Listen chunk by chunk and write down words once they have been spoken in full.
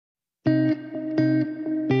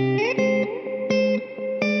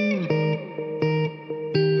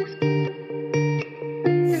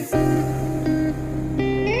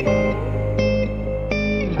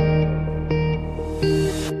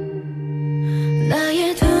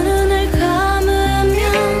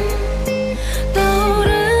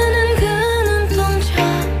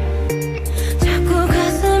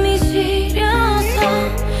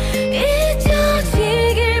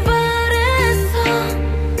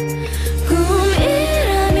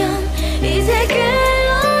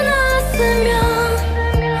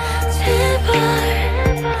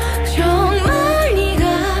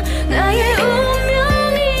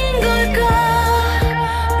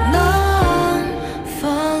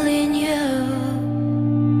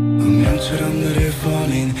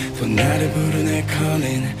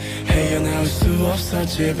없어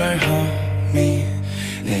제발 homie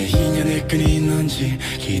내 인연을 끊인 넌지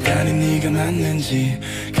기다린 네가 맞는지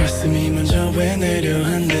가슴이 먼저 왜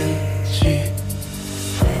내려앉는지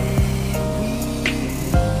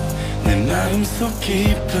내 마음속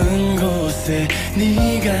깊은 곳에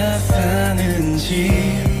네가 사는지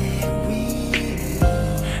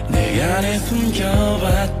내 안에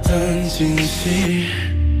숨겨왔던 진실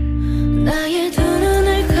나의 두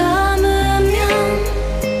눈을 감으면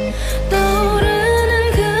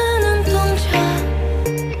떠오르는 그 눈동자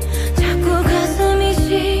자꾸 가슴이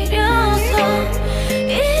시려서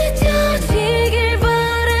잊혀지길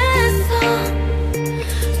바랬어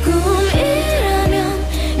꿈이라면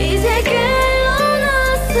이제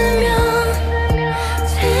깨어났으면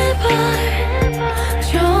제발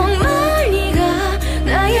정말 네가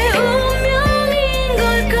나의 운명인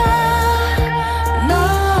걸까 넌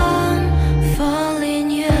falling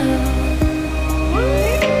you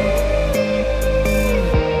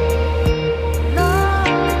넌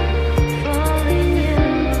falling you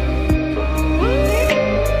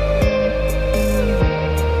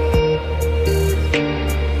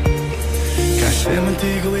가슴은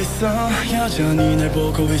뛰고 있어 여전히 날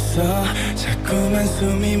보고 있어 자꾸만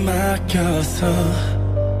숨이 막혀서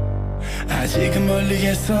아직은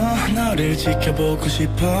멀리에서 너를 지켜보고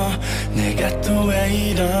싶어 내가 또 왜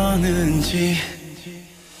이러는지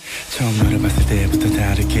처음 너를 봤을 때부터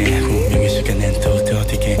다르게 운명의 시간엔 또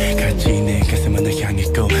더디게 같이 내 가슴은 널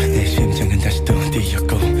향했고 내 심장은 다시 또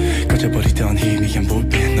뛰었고 꺼져버리던 희미한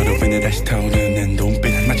불빛 너로 인해 다시 타오르는 눈빛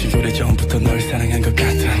마치 오래전부터 널 사랑한